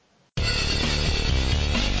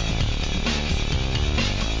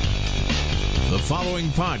following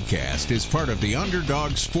podcast is part of the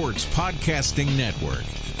Underdog Sports Podcasting Network.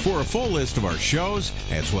 For a full list of our shows,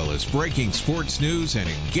 as well as breaking sports news and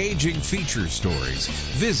engaging feature stories,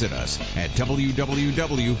 visit us at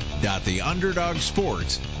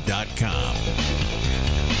www.theunderdogsports.com.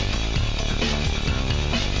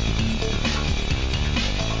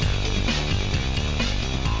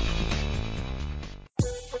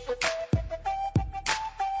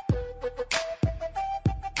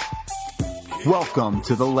 Welcome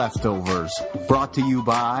to The Leftovers, brought to you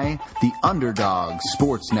by the Underdog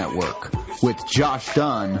Sports Network, with Josh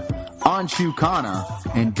Dunn, Anshu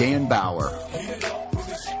and Dan Bauer.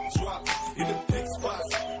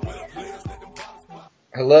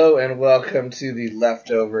 Hello and welcome to The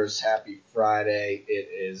Leftovers. Happy Friday. It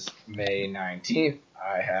is May 19th.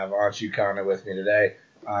 I have Anshu with me today.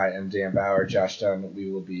 I am Dan Bauer. Josh Dunn,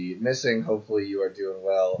 we will be missing. Hopefully you are doing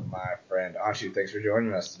well, my friend. Anshu, thanks for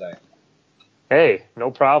joining us today. Hey,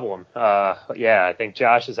 no problem. I think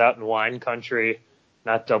Josh is out in wine country,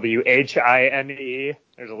 not W-H-I-N-E.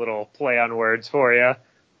 There's a little play on words for you.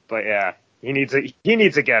 But yeah, he needs a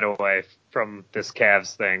getaway from this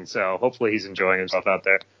Cavs thing, so hopefully he's enjoying himself out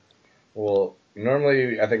there. Well,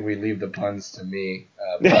 normally I think we leave the puns to me,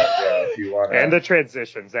 but if you want to... And the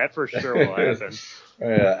transitions, that for sure will happen.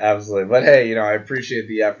 Yeah, absolutely. But hey, I appreciate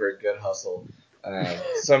the effort. Good hustle.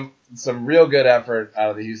 Some real good effort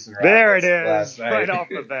out of the Houston Rockets. There it is, last night. right off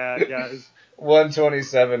the bat, guys.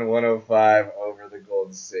 127-105 over the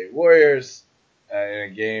Golden State Warriors in a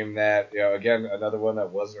game that, again, another one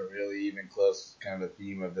that wasn't really even close, kind of the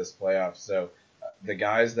theme of this playoff. So the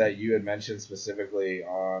guys that you had mentioned specifically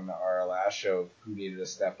on our last show who needed to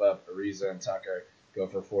step up, Ariza and Tucker go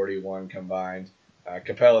for 41 combined.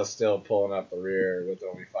 Capella's still pulling up the rear with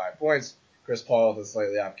only 5 points. Chris Paul with a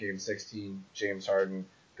slightly off game, 16. James Harden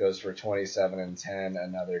goes for 27 and 10.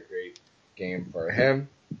 Another great game for him.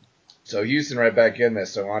 So Houston right back in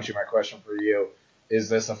this. So Anshu, my question for you, is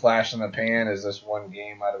this a flash in the pan? Is this one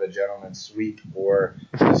game out of a gentleman's sweep? Or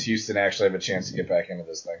does Houston actually have a chance to get back into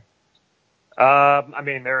this thing?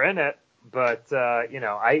 They're in it. But,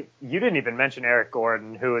 you didn't even mention Eric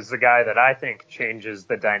Gordon, who is the guy that I think changes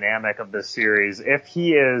the dynamic of this series. If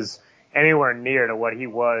he is anywhere near to what he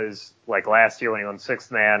was like last year when he won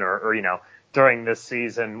sixth man or during this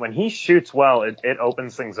season, when he shoots well, it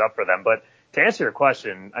opens things up for them. But to answer your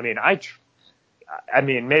question, maybe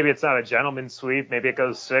it's not a gentleman's sweep. Maybe it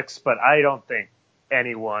goes 6, but I don't think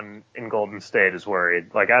anyone in Golden State is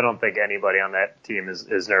worried. Like, I don't think anybody on that team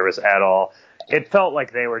is nervous at all. It felt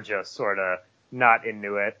like they were just sort of not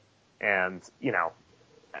into it. And,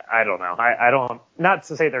 I don't know. I don't, not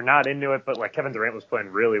to say they're not into it, but like Kevin Durant was playing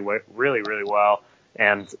really, really, really well.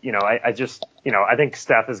 And, I think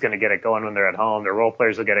Steph is going to get it going when they're at home. Their role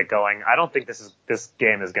players will get it going. I don't think this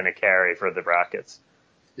game is going to carry for the Rockets.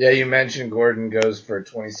 Yeah, you mentioned Gordon goes for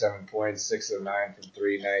 27 points, 6 of 9 from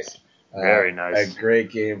 3. Nice. Very nice. A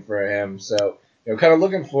great game for him. So, kind of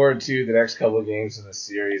looking forward to the next couple of games in the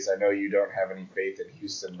series. I know you don't have any faith in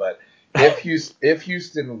Houston, but if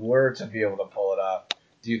Houston were to be able to pull it off,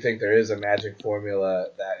 do you think there is a magic formula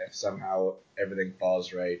that if somehow everything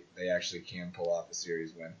falls right, they actually can pull off a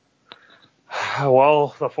series win?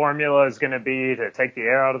 Well, the formula is going to be to take the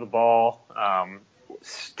air out of the ball,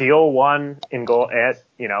 steal one in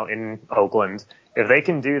Oakland. If they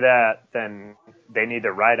can do that, then they need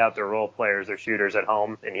to ride out their role players, their shooters at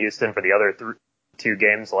home in Houston for the other 2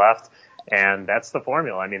 games left. And that's the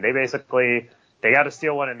formula. They got to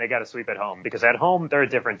steal one and they got to sweep at home, because at home, they're a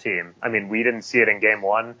different team. We didn't see it in game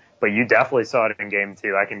 1, but you definitely saw it in game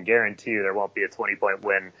 2. I can guarantee you there won't be a 20-point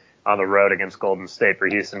win on the road against Golden State for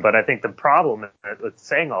Houston. But I think the problem with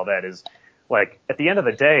saying all that is, like, at the end of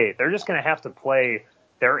the day, they're just going to have to play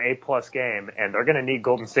their A-plus game, and they're going to need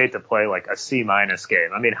Golden State to play like a C-minus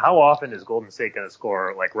game. How often is Golden State going to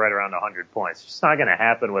score like right around 100 points? It's just not going to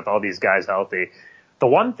happen with all these guys healthy. The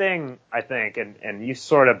one thing I think, and you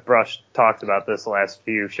sort of talked about this the last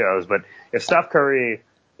few shows, but if Steph Curry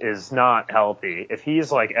is not healthy, if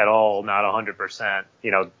he's like at all not 100%,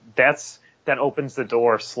 that opens the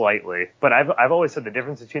door slightly. But I've always said the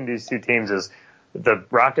difference between these two teams is the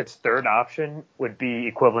Rockets' third option would be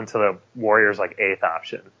equivalent to the Warriors' like 8th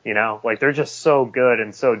option. Like, they're just so good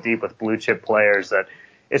and so deep with blue chip players that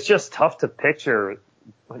it's just tough to picture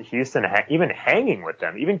Houston even hanging with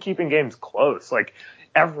them, even keeping games close. Like,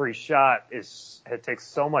 every shot it takes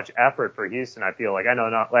so much effort for Houston. I feel like, I know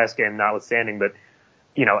not last game notwithstanding, but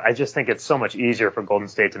I just think it's so much easier for Golden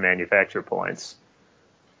State to manufacture points.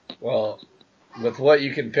 Well, with what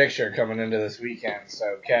you can picture coming into this weekend,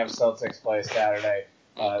 so Cavs Celtics play Saturday.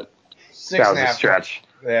 That was a stretch.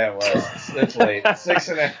 Yeah, it was. It's late.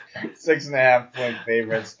 6.5 point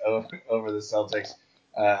favorites over the Celtics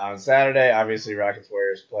on Saturday. Obviously, Rockets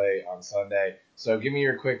Warriors play on Sunday. So give me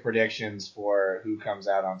your quick predictions for who comes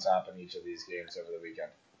out on top in each of these games over the weekend.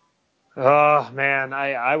 Oh man,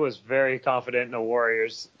 I was very confident in the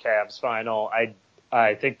Warriors Cavs final.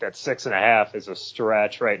 I think that 6.5 is a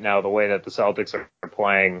stretch right now, the way that the Celtics are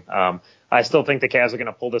playing. I still think the Cavs are going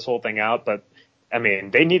to pull this whole thing out, but I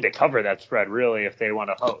mean, they need to cover that spread really if they want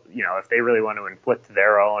to, if they really want to inflict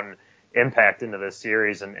their own impact into this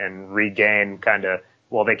series and regain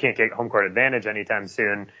they can't get home court advantage anytime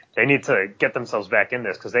soon. They need to get themselves back in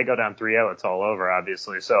this because they go down 3-0, it's all over,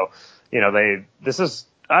 obviously. So, this is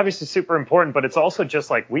obviously super important, but it's also just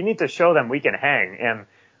like we need to show them we can hang. And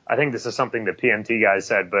I think this is something the PMT guys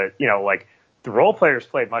said, but, the role players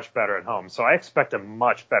played much better at home. So I expect a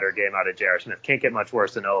much better game out of J.R. Smith. Can't get much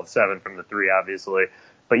worse than 0 of 7 from the 3, obviously.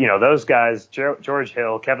 But, those guys, George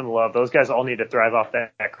Hill, Kevin Love, those guys all need to thrive off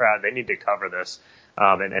that crowd. They need to cover this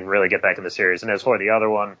and really get back in the series. And as for the other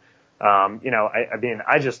one, I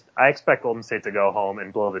expect Golden State to go home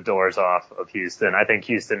and blow the doors off of Houston. I think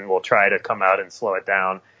Houston will try to come out and slow it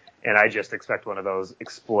down. And I just expect one of those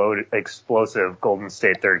explosive Golden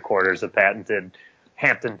State third quarters, a patented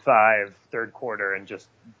Hampton 5 third quarter, and just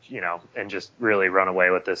really run away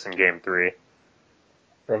with this in Game 3.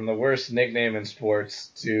 From the worst nickname in sports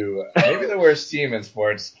to maybe the worst team in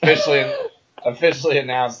sports, officially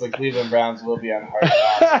announced the Cleveland Browns will be on Hard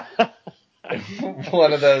Knocks.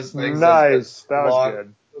 One of those things. Nice. That was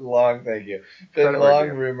good. Thank you. Been long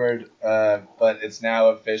rumored, but it's now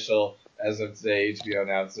official. As of today, HBO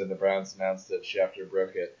announced it. The Browns announced it. Schefter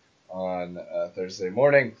broke it on Thursday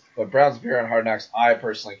morning. But Browns appear on Hard Knocks. I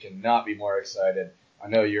personally cannot be more excited. I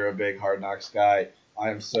know you're a big Hard Knocks guy. I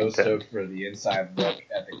am so stoked for the inside look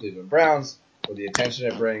at the Cleveland Browns, for the attention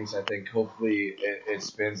it brings. I think hopefully it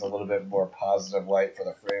spins a little bit more positive light for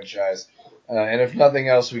the franchise. And if nothing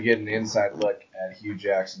else, we get an inside look at Hugh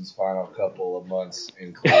Jackson's final couple of months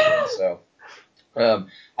in Cleveland. So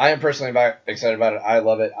I am personally excited about it. I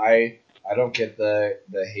love it. I don't get the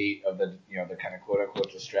hate of the kind of quote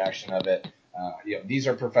unquote distraction of it. These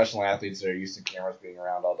are professional athletes that are used to cameras being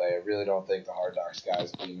around all day. I really don't think the Hard Knocks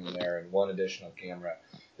guys being in there and one additional camera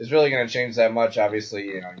is really going to change that much. Obviously,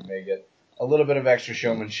 you may get a little bit of extra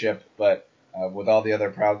showmanship, but with all the other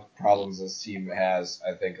problems this team has,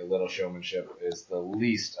 I think a little showmanship is the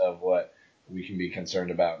least of what we can be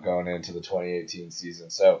concerned about going into the 2018 season.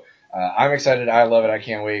 So I'm excited. I love it. I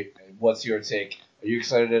can't wait. What's your take? Are you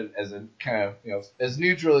excited as a kind of, as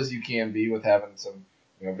neutral as you can be with having some,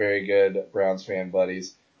 very good Browns fan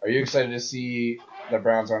buddies? Are you excited to see the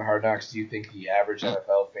Browns on Hard Knocks? Do you think the average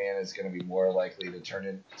NFL fan is going to be more likely to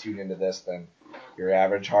tune into this than your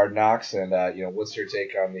average Hard Knocks? And, what's your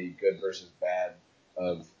take on the good versus bad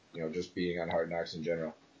of, just being on Hard Knocks in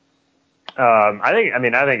general? I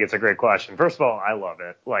think it's a great question. First of all, I love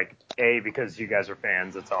it. Like, A, because you guys are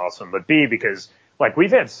fans, it's awesome. But B, because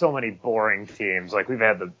we've had so many boring teams. Like, we've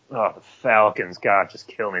had the Falcons, God, just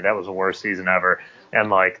kill me. That was the worst season ever. And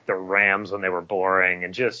the Rams when they were boring,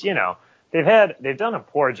 and just, they've done a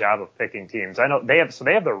poor job of picking teams. I know they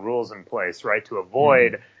have the rules in place, right, to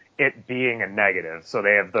avoid it being a negative. So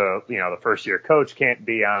they have the first year coach can't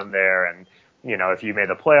be on there, and if you made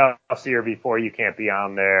the playoffs the year before, you can't be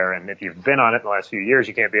on there. And if you've been on it in the last few years,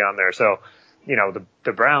 you can't be on there. So,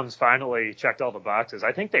 the Browns finally checked all the boxes.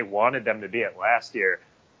 I think they wanted them to be it last year,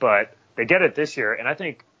 but they get it this year. And I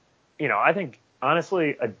think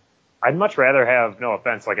honestly, I'd much rather have, no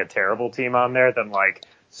offense, a terrible team on there than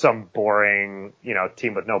some boring,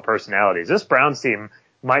 team with no personalities. This Browns team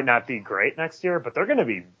might not be great next year, but they're going to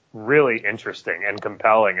be really interesting and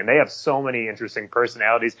compelling, and they have so many interesting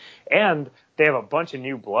personalities, and they have a bunch of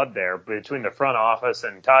new blood there between the front office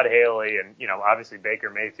and Todd Haley and obviously Baker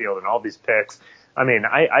Mayfield and all these picks. I mean,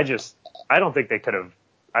 I don't think they could have.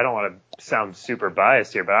 I don't want to sound super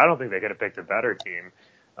biased here, but I don't think they could have picked a better team.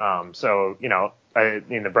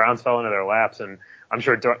 The Browns fell into their laps, and I'm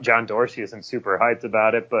sure John Dorsey isn't super hyped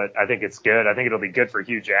about it, but I think it's good. I think it'll be good for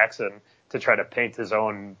Hugh Jackson to try to paint his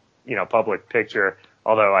own public picture.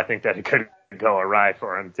 Although I think that it could go awry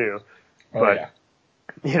for him too. I love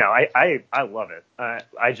it.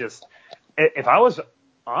 If I was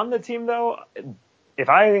on the team though, if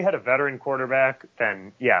I had a veteran quarterback,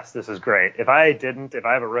 then yes, this is great. If I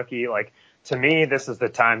have a rookie, to me, this is the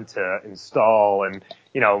time to install and,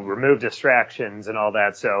 remove distractions and all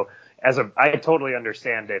that. So I totally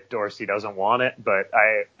understand if Dorsey doesn't want it, but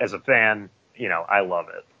as a fan, I love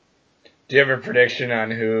it. Do you have a prediction on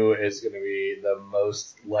who is going to be the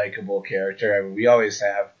most likable character? I mean, we always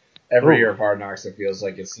have every year of Hard Knocks, it feels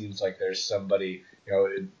like it seems like there's somebody.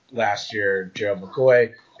 Last year Gerald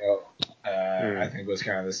McCoy, I think was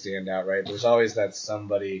kind of the standout, right? There's always that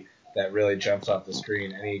somebody that really jumps off the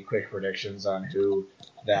screen. Any quick predictions on who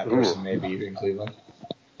that person may be in Cleveland?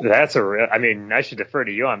 That's I should defer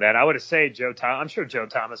to you on that. I would say Joe Thomas. I'm sure Joe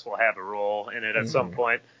Thomas will have a role in it at some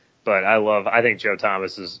point, but I think Joe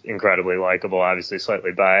Thomas is incredibly likable, obviously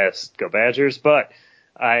slightly biased, go Badgers, but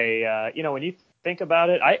when you think about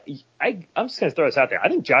it, I'm just going to throw this out there. I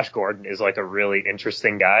think Josh Gordon is like a really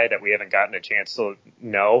interesting guy that we haven't gotten a chance to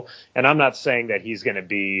know, and I'm not saying that he's going to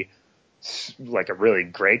be like a really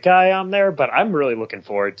great guy on there, but I'm really looking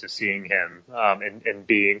forward to seeing him and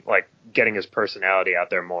being like getting his personality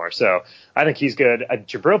out there more. So I think he's good.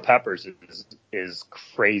 Jabril Peppers is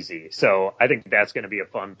crazy. So I think that's going to be a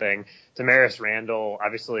fun thing. Damaris Randall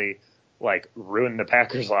obviously like ruined the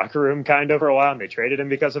Packers locker room kind of for a while, and they traded him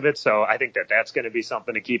because of it. So I think that that's going to be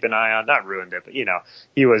something to keep an eye on. Not ruined it, but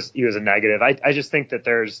he was a negative. I just think that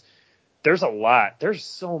there's a lot. There's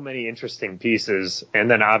so many interesting pieces.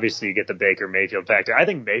 And then obviously you get the Baker Mayfield factor. I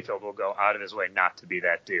think Mayfield will go out of his way not to be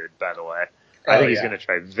that dude, by the way. I think he's going to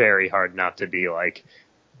try very hard not to be like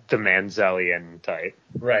the Manzielian type.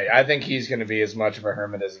 Right. I think he's going to be as much of a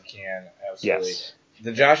hermit as he can. Absolutely. Yes.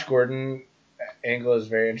 The Josh Gordon angle is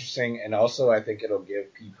very interesting. And also I think it'll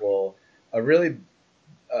give people a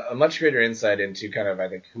much greater insight into kind of, I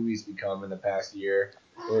think, who he's become in the past year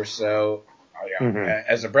or so.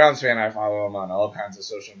 As a Browns fan, I follow him on all kinds of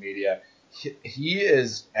social media. He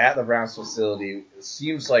is at the Browns facility, it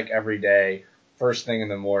seems like every day, first thing in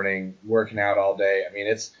the morning, working out all day. I mean,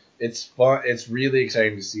 it's fun. It's really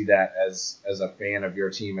exciting to see that as a fan of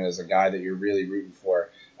your team and as a guy that you're really rooting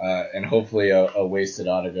for. And hopefully a wasted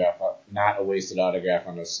autograph, not a wasted autograph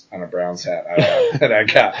on a Browns hat that I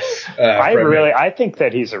got. I think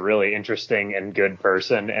that he's a really interesting and good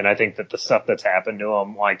person, and I think that the stuff that's happened to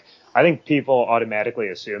him, like I think people automatically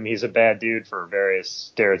assume he's a bad dude for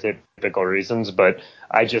various stereotypical reasons, but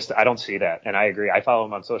I don't see that, and I agree. I follow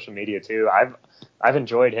him on social media too. I've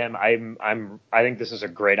enjoyed him. I think this is a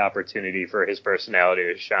great opportunity for his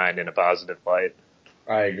personality to shine in a positive light.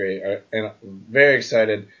 I agree, and very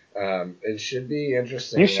excited. It should be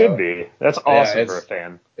interesting. You should be. That's awesome for a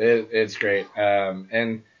fan. It's great.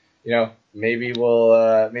 And maybe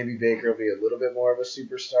maybe Baker will be a little bit more of a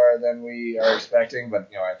superstar than we are expecting, but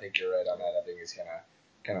I think you're right on that. I think he's gonna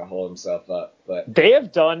kind of hold himself up. But they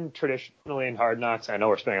have done traditionally in Hard Knocks. I know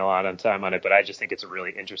we're spending a lot of time on it, but I just think it's a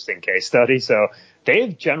really interesting case study. So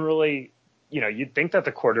they've generally, you'd think that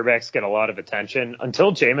the quarterbacks get a lot of attention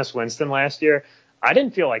until Jameis Winston last year. I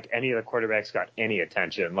didn't feel like any of the quarterbacks got any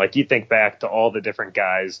attention. Like you think back to all the different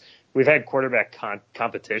guys. We've had quarterback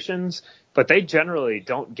competitions, but they generally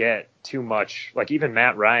don't get too much. Like even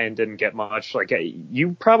Matt Ryan didn't get much. Like I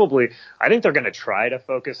think they're going to try to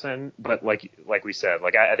focus in, but like we said,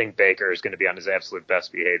 like I think Baker is going to be on his absolute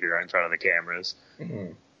best behavior in front of the cameras.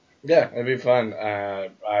 Mm-hmm. Yeah, it'd be fun.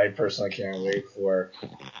 I personally can't wait for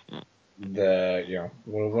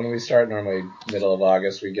when we start, normally middle of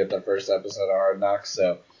August, we get the first episode of Hard Knocks,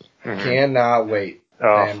 so cannot wait.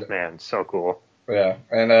 Oh, man, so cool. Yeah,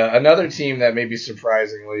 and another team that maybe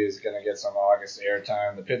surprisingly is going to get some August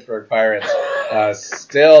airtime, the Pittsburgh Pirates,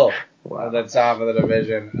 still at the top of the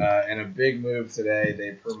division. In a big move today,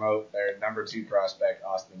 they promote their number 2 prospect,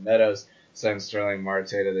 Austin Meadows, send Sterling Marte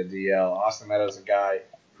to the DL. Austin Meadows, a guy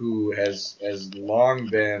who has long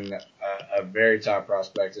been a very top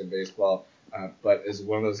prospect in baseball, but is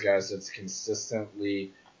one of those guys that's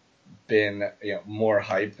consistently been more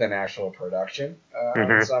hype than actual production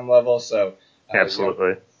on some level. So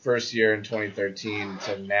absolutely, first year in 2013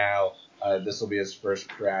 to now, this will be his first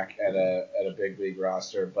crack at a big league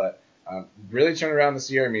roster. But really turned around this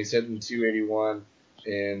year. I mean, he's hitting 281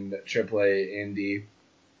 in AAA Indy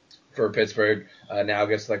for Pittsburgh. Now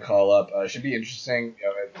gets the call up. Should be interesting.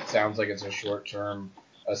 It sounds like it's a short-term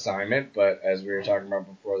assignment, but as we were talking about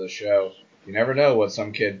before the show, you never know what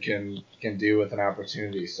some kid can do with an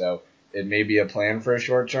opportunity. So it may be a plan for a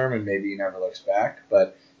short term, and maybe he never looks back.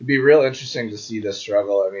 But it'd be real interesting to see this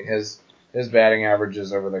struggle. I mean, his batting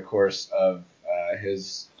averages over the course of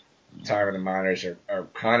his time in the minors are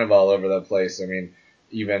kind of all over the place. I mean,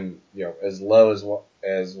 even as low as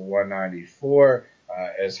 194.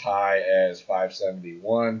 As high as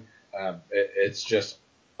 571. It's just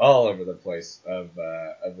all over the place of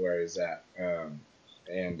where he's at.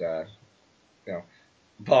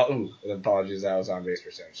 Apologies, that was on base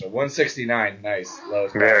percentage. So 169, nice,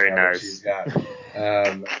 lowest. Very nice. He's got.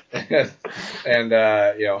 And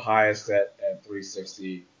highest at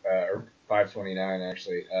 360 or 529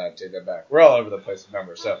 actually. Take that back. We're all over the place with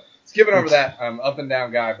numbers, so skipping over that. Up and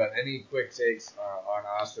down guy, but any quick takes on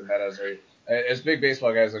Austin Meadows? Or as big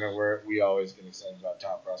baseball guys, I know we always get excited about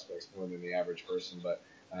top prospects more than the average person, but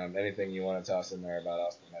anything you want to toss in there about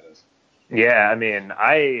Austin Meadows? Yeah, I mean,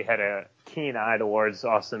 I had a keen eye towards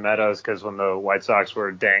Austin Meadows because when the White Sox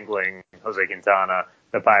were dangling Jose Quintana,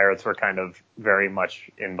 the Pirates were kind of very much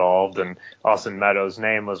involved, and Austin Meadows'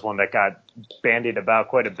 name was one that got bandied about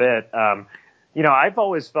quite a bit. I've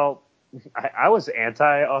always felt I was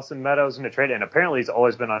anti-Austin Meadows in the trade, and apparently he's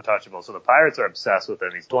always been untouchable. So the Pirates are obsessed with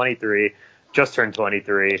him. He's 23, just turned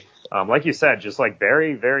 23. Like you said, just like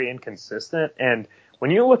very, very inconsistent. And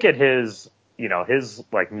when you look at his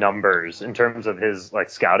like numbers in terms of his like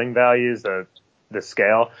scouting values, the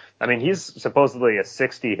scale, I mean, he's supposedly a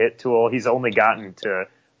 60 hit tool. He's only gotten to,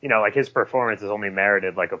 like his performance is only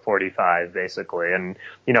merited like a 45 basically. And,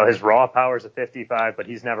 his raw power is a 55, but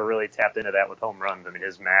he's never really tapped into that with home runs. I mean,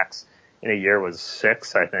 his max in a year was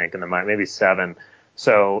 6, I think, and maybe 7.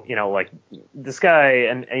 So, like this guy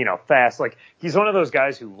and fast, like he's one of those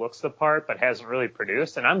guys who looks the part, but hasn't really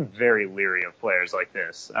produced. And I'm very leery of players like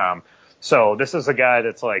this. So this is a guy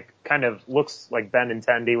that's like kind of looks like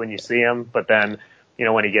Benintendi when you see him, but then,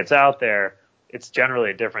 when he gets out there, it's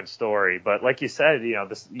generally a different story. But like you said,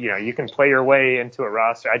 you can play your way into a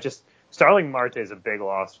roster. Starling Marte is a big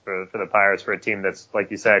loss for the Pirates, for a team that's,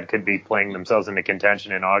 like you said, could be playing themselves into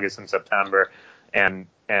contention in August and September. And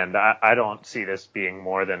I don't see this being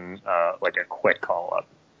more than like a quick call up.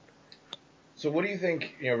 So what do you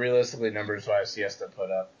think, realistically, numbers-wise, he has to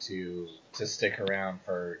put up to stick around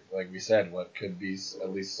for, like we said, what could be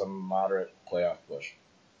at least some moderate playoff push?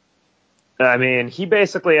 I mean, he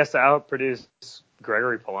basically has to outproduce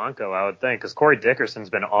Gregory Polanco, I would think, because Corey Dickerson's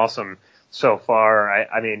been awesome so far.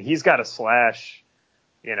 I mean, he's got a slash,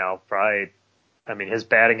 probably. I mean, his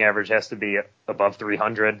batting average has to be above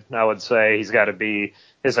 300, I would say.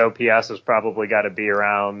 His OPS has probably got to be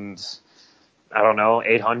around, I don't know,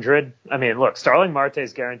 800. I mean, look, Starling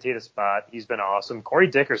Marte's guaranteed a spot. He's been awesome. Corey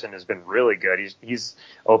Dickerson has been really good. He's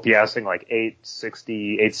OPSing like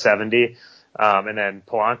 860, 870. And then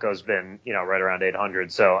Polanco's been, right around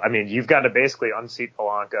 800. So, I mean, you've got to basically unseat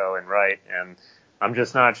Polanco and Wright, and I'm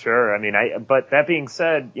just not sure. I mean, but that being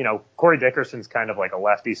said, Corey Dickerson's kind of like a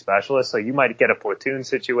lefty specialist, so you might get a platoon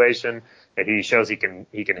situation that he shows he can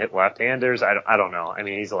hit left-handers. I don't know. I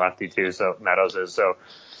mean, he's a lefty too, so Meadows is. So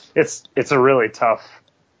it's a really tough.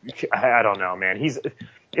 I don't know, man.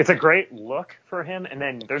 It's a great look for him, and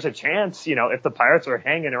then there's a chance, if the Pirates are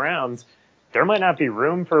hanging around, there might not be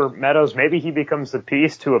room for Meadows. Maybe he becomes the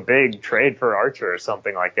piece to a big trade for Archer or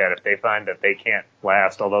something like that if they find that they can't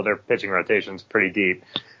last, although their pitching rotation's pretty deep.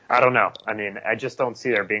 I don't know. I mean, I just don't see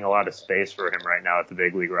there being a lot of space for him right now at the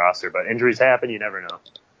big league roster, but injuries happen. You never know.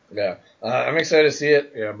 Yeah. I'm excited to see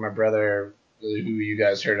it. My brother, who you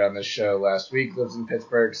guys heard on this show last week, lives in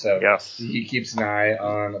Pittsburgh, so yes. He keeps an eye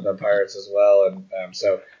on the Pirates as well. And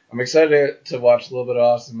so I'm excited to watch a little bit of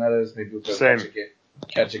Austin Meadows. Maybe we'll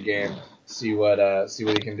catch a game, see what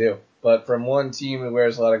he can do. But from one team who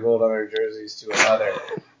wears a lot of gold on their jerseys to another,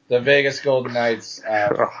 the Vegas Golden Knights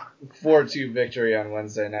 4-2 victory on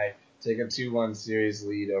Wednesday night, take a 2-1 series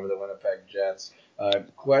lead over the Winnipeg Jets.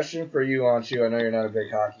 Question for you, Anshu. I know you're not a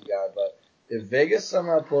big hockey guy, but if Vegas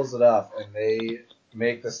somehow pulls it off and they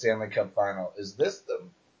make the Stanley Cup final, is this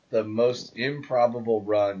the most improbable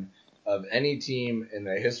run of any team in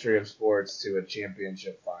the history of sports to a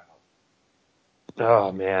championship final?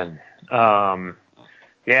 Oh, man.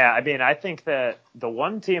 Yeah, I mean, I think that the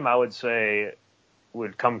one team I would say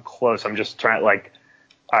would come close, I'm just trying, like,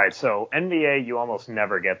 all right, so NBA, you almost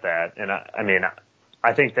never get that. And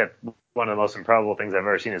I think that one of the most improbable things I've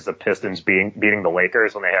ever seen is the Pistons beating the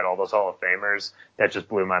Lakers when they had all those Hall of Famers. That just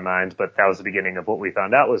blew my mind. But that was the beginning of what we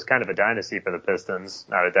found out was kind of a dynasty for the Pistons.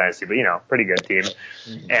 Not a dynasty, but, pretty good team.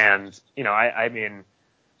 Mm-hmm. And, I mean,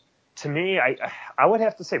 to me, I would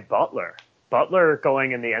have to say Butler. Butler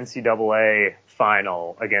going in the NCAA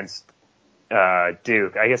final against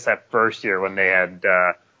Duke. I guess that first year when they had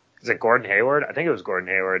is it Gordon Hayward? I think it was Gordon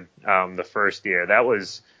Hayward the first year. That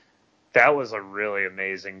was a really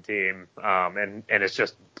amazing team. And it's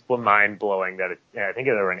just mind blowing that I think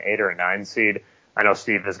they were an 8 or a 9 seed. I know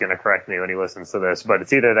Steve is going to correct me when he listens to this, but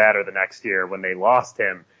it's either that or the next year when they lost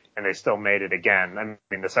him and they still made it again.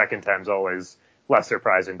 I mean, the second time's always less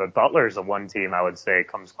surprising, but Butler's the one team I would say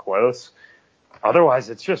comes close. Otherwise,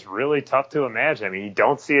 it's just really tough to imagine. I mean, you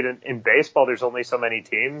don't see it in baseball. There's only so many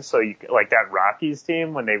teams. So like that Rockies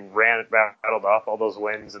team when they rattled off all those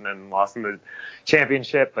wins and then lost in the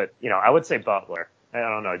championship. But, I would say Butler. I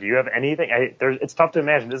don't know. Do you have anything? It's tough to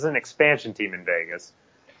imagine. This is an expansion team in Vegas.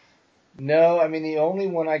 No, I mean the only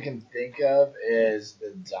one I can think of is the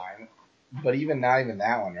Diamond, but not even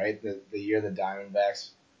that one, right? The year the Diamondbacks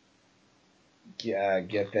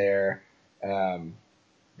get there,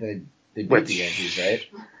 they beat the Yankees, right?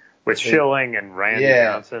 With Schilling and Randy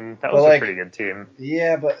Johnson, that was a pretty good team.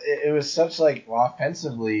 Yeah, but it was such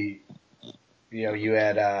offensively. You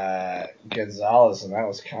had Gonzalez, and that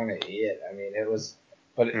was kind of it. I mean, it was,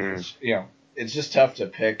 but it's just tough to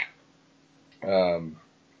pick.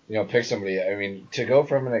 Pick somebody. I mean, to go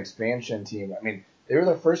from an expansion team. I mean, they were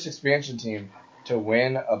the first expansion team to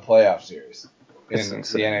win a playoff series in the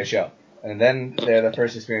NHL, and then they're the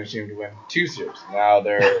first expansion team to win 2 series. Now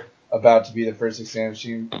they're about to be the first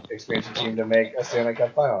expansion team to make a Stanley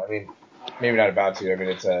Cup final. I mean, maybe not about to. I mean,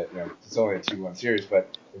 it's only a 2-1 series,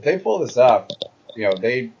 but if they pull this off,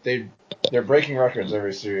 they're breaking records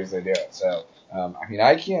every series they do it. So, I mean,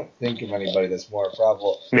 I can't think of anybody that's more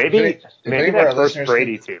probable. Maybe that first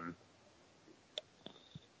Brady team.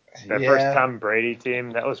 That first Tom Brady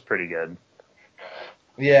team, that was pretty good.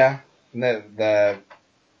 Yeah, and the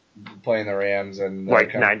playing the Rams and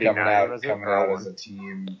coming out as a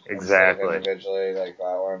team, exactly, individually, like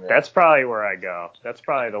that one. Yeah. That's probably where I go. That's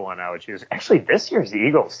probably the one I would choose. Actually, this year's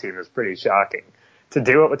Eagles team is pretty shocking. To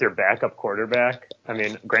do it with your backup quarterback, I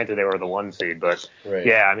mean, granted they were the 1 seed, but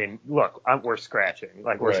yeah, I mean, look, we're scratching,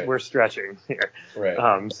 we're stretching here.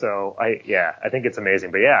 Right. So I think it's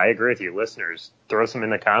amazing. But yeah, I agree with you, listeners. Throw some in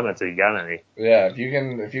the comments if you got any. Yeah, if you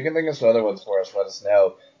can think of some other ones for us, let us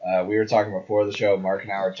know. We were talking before the show. Mark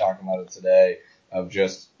and I were talking about it today of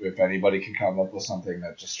just if anybody can come up with something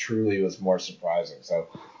that just truly was more surprising. So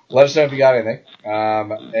let us know if you got anything.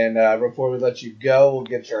 And before we let you go, we'll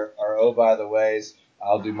get our oh by the ways.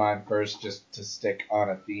 I'll do mine first just to stick on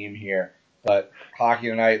a theme here. But hockey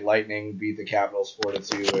tonight, Lightning beat the Capitals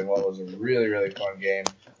 4-2 in what was a really, really fun game.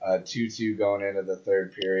 2-2 going into the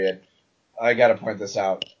third period. I got to point this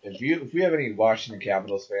out. If we have any Washington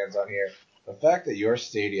Capitals fans on here, the fact that your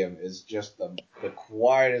stadium is just the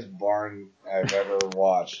quietest barn I've ever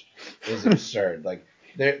watched is absurd. Like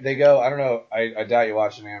they go, I don't know. I doubt you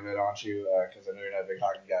watch any of it, aren't you? Because I know you're not a big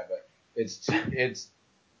hockey guy, but it's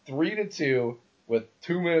 3-2 with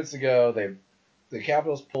 2 minutes to go. The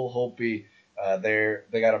Capitals pull Holtby.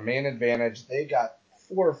 They got a man advantage. They got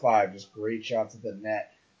 4 or 5 just great shots at the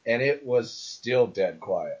net, and it was still dead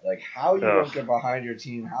quiet. Like how you don't get behind your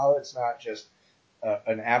team, how it's not just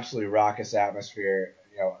an absolutely raucous atmosphere.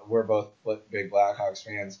 We're both big Blackhawks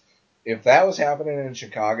fans. If that was happening in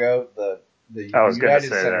Chicago, the United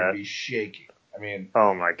Center would be shaking. I mean,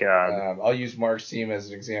 oh my God! I'll use Mark's team as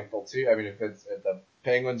an example too. I mean, if the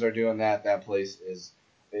Penguins are doing that, that place is,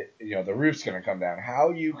 the roof's going to come down.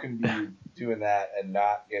 How you can be doing that and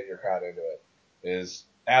not get your crowd into it is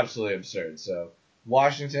absolutely absurd. So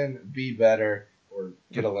Washington, be better or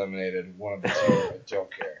get eliminated. One of the two. I don't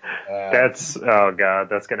care. That's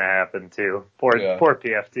going to happen too. Poor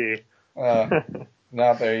PFT.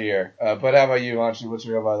 Not their year. But how about you, Anshu? What's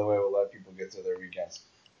your, by the way, we'll let people get to their weekends.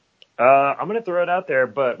 I'm going to throw it out there,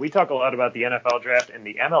 but we talk a lot about the NFL draft, and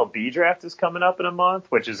the MLB draft is coming up in a month,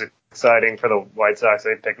 which is exciting for the White Sox.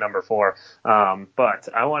 They pick number 4. But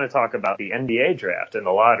I want to talk about the NBA draft and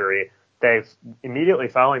the lottery. Immediately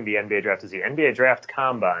following the NBA draft is the NBA draft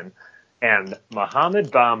combine, and Mohamed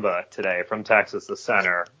Bamba today from Texas, the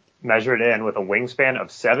center, measured in with a wingspan of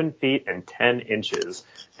 7 feet and 10 inches.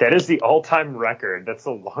 That is the all-time record. That's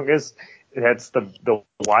the longest. That's the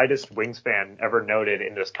widest wingspan ever noted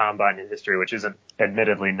in this combine in history, which isn't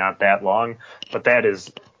admittedly not that long, but that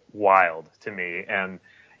is wild to me. And,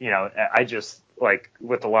 I just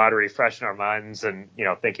with the lottery fresh in our minds and,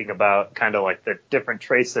 thinking about kind of like the different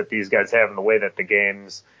traits that these guys have and the way that the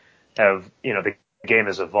games have, the game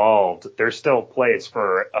has evolved. There's still place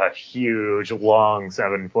for a huge, long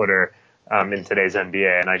 7-footer in today's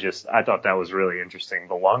NBA, and I thought that was really interesting.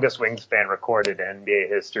 The longest wingspan recorded in NBA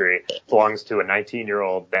history belongs to a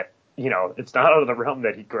 19-year-old that, it's not out of the realm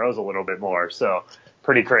that he grows a little bit more. So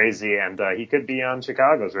pretty crazy, and he could be on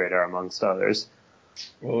Chicago's radar amongst others.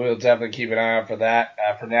 Well, we'll definitely keep an eye out for that.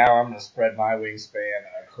 For now, I'm going to spread my wingspan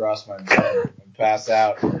across my bed and pass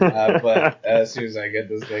out. But as soon as I get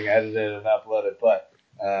this thing edited and uploaded. But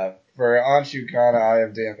for Anshu Khanna, I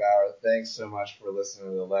am Dan Bauer. Thanks so much for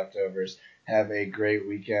listening to The Leftovers. Have a great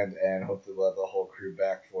weekend, and hopefully we'll have the whole crew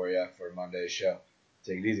back for you for Monday's show.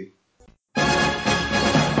 Take it easy.